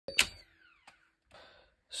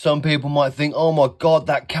Some people might think, oh my God,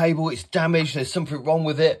 that cable, it's damaged, there's something wrong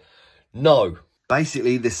with it. No,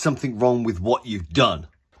 basically there's something wrong with what you've done.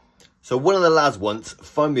 So one of the lads once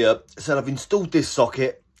phoned me up, said I've installed this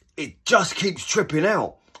socket, it just keeps tripping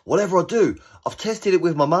out. Whatever I do, I've tested it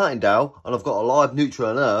with my martingale and I've got a live neutral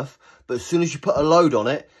and earth, but as soon as you put a load on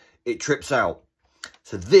it, it trips out.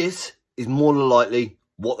 So this is more than likely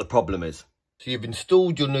what the problem is. So you've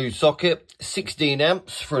installed your new socket, 16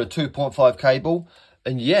 amps for a 2.5 cable,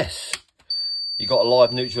 and yes, you got a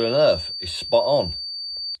live neutral and earth. It's spot on.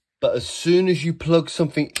 But as soon as you plug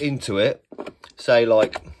something into it, say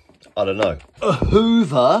like, I don't know, a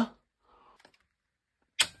Hoover,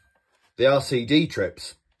 the RCD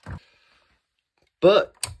trips.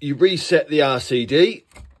 But you reset the RCD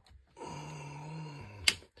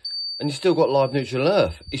and you still got live neutral and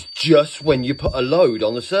earth. It's just when you put a load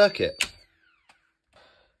on the circuit.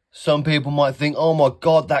 Some people might think, oh my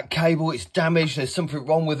God, that cable, it's damaged, there's something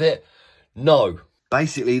wrong with it. No,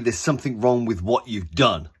 basically there's something wrong with what you've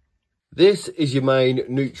done. This is your main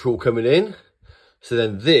neutral coming in. So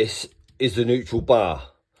then this is the neutral bar.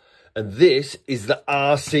 And this is the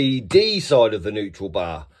RCD side of the neutral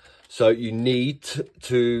bar. So you need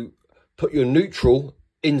to put your neutral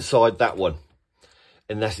inside that one.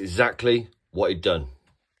 And that's exactly what it done.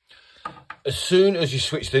 As soon as you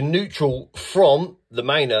switch the neutral from the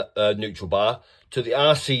main neutral bar to the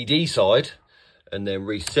RCD side, and then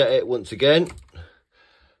reset it once again.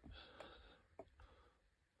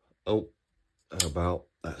 Oh, how about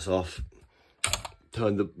that's off.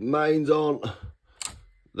 Turn the mains on,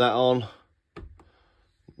 that on,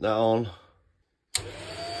 that on.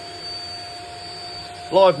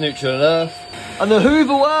 Live neutral and earth, and the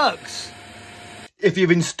Hoover works. If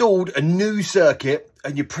you've installed a new circuit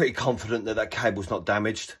and you're pretty confident that that cable's not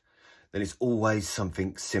damaged, then it's always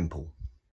something simple.